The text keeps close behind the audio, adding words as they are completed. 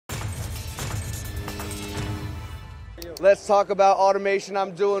Let's talk about automation.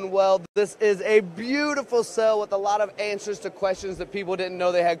 I'm doing well. This is a beautiful cell with a lot of answers to questions that people didn't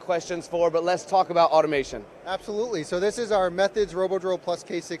know they had questions for, but let's talk about automation. Absolutely. So this is our Methods RoboDrill Plus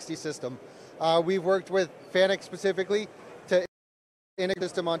K60 system. We've worked with Fanuc specifically to integrate the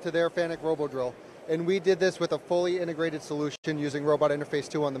system onto their Fanuc RoboDrill. And we did this with a fully integrated solution using Robot Interface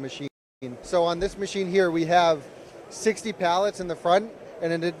 2 on the machine. So on this machine here, we have 60 pallets in the front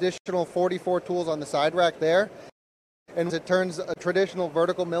and an additional 44 tools on the side rack there. And it turns a traditional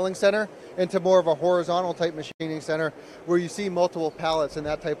vertical milling center into more of a horizontal type machining center where you see multiple pallets in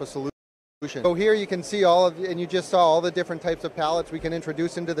that type of solution. So here you can see and you just saw all the different types of pallets we can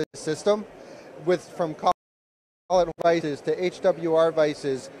introduce into the system from collet vices to HWR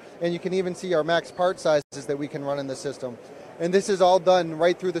vices, and you can even see our max part sizes that we can run in the system. And this is all done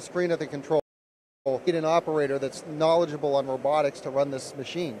right through the screen of the control. You need an operator that's knowledgeable on robotics to run this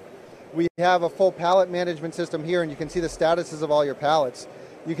machine. We have a full pallet management system here, and you can see the statuses of all your pallets.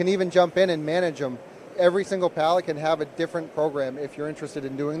 You can even jump in and manage them. Every single pallet can have a different program if you're interested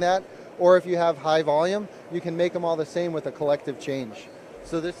in doing that. Or if you have high volume, you can make them all the same with a collective change.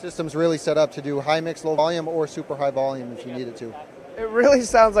 So this system's really set up to do high mix, low volume, or super high volume if you needed to. It really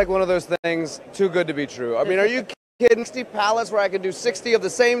sounds like one of those things too good to be true. I mean, are you kidding? 60 pallets where I could do 60 of the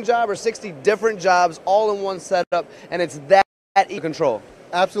same job or 60 different jobs all in one setup, and it's that easy to control?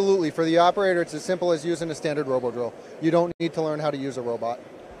 Absolutely. For the operator, it's as simple as using a standard RoboDrill. You don't need to learn how to use a robot.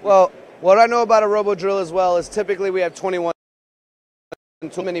 Well, what I know about a RoboDrill as well is typically we have 21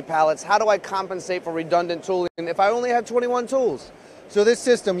 too many pallets. How do I compensate for redundant tooling if I only have 21 tools? So this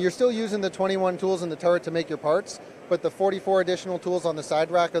system, you're still using the 21 tools in the turret to make your parts, but the 44 additional tools on the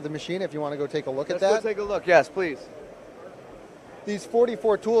side rack of the machine, if you want to go take a look at that. Let's go take a look. Yes, please. These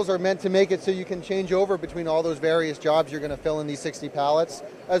 44 tools are meant to make it so you can change over between all those various jobs you're going to fill in these 60 pallets,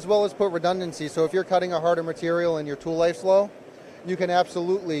 as well as put redundancy. So if you're cutting a harder material and your tool life's low, you can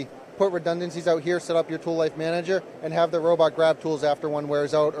absolutely put redundancies out here, set up your tool life manager, and have the robot grab tools after one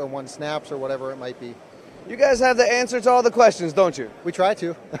wears out or one snaps or whatever it might be. You guys have the answer to all the questions, don't you? We try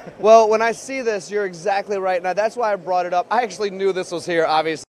to. Well, when I see this, you're exactly right. Now, that's why I brought it up. I actually knew this was here,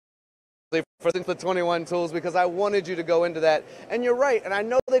 obviously, for the 21 tools, because I wanted you to go into that. And you're right, and I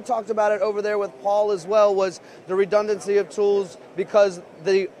know they talked about it over there with Paul as well, was the redundancy of tools, because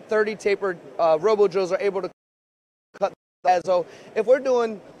the 30 tapered RoboDrills are able to cut that. So if we're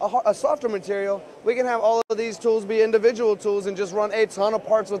doing a softer material, we can have all of these tools be individual tools and just run a ton of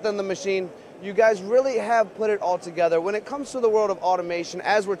parts within the machine. You guys really have put it all together. When it comes to the world of automation,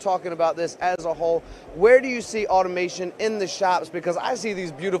 as we're talking about this as a whole, where do you see automation in the shops? Because I see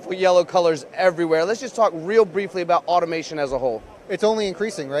these beautiful yellow colors everywhere. Let's just talk real briefly about automation as a whole. It's only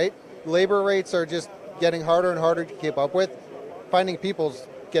increasing, right? Labor rates are just getting harder and harder to keep up with. Finding people's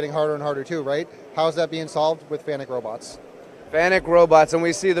getting harder and harder too, right? How's that being solved? With Fanuc robots. Fanuc robots, and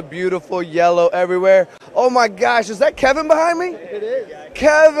we see the beautiful yellow everywhere. Oh my gosh, is that Kevin behind me? It is.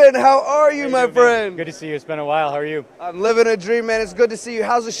 Kevin, how are you, my friend? Good to see you. It's been a while. How are you? I'm living a dream, man. It's good to see you.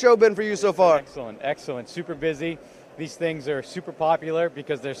 How's the show been for you so far? Excellent, excellent. Super busy. These things are super popular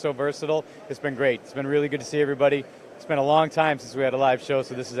because they're so versatile. It's been great. It's been really good to see everybody. It's been a long time since we had a live show,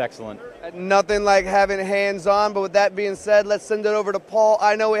 so this is excellent. Nothing like having hands-on, but with that being said, let's send it over to Paul.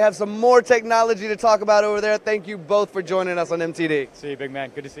 I know we have some more technology to talk about over there. Thank you both for joining us on MTD. See you, big man.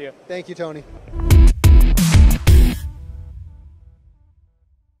 Good to see you. Thank you, Tony.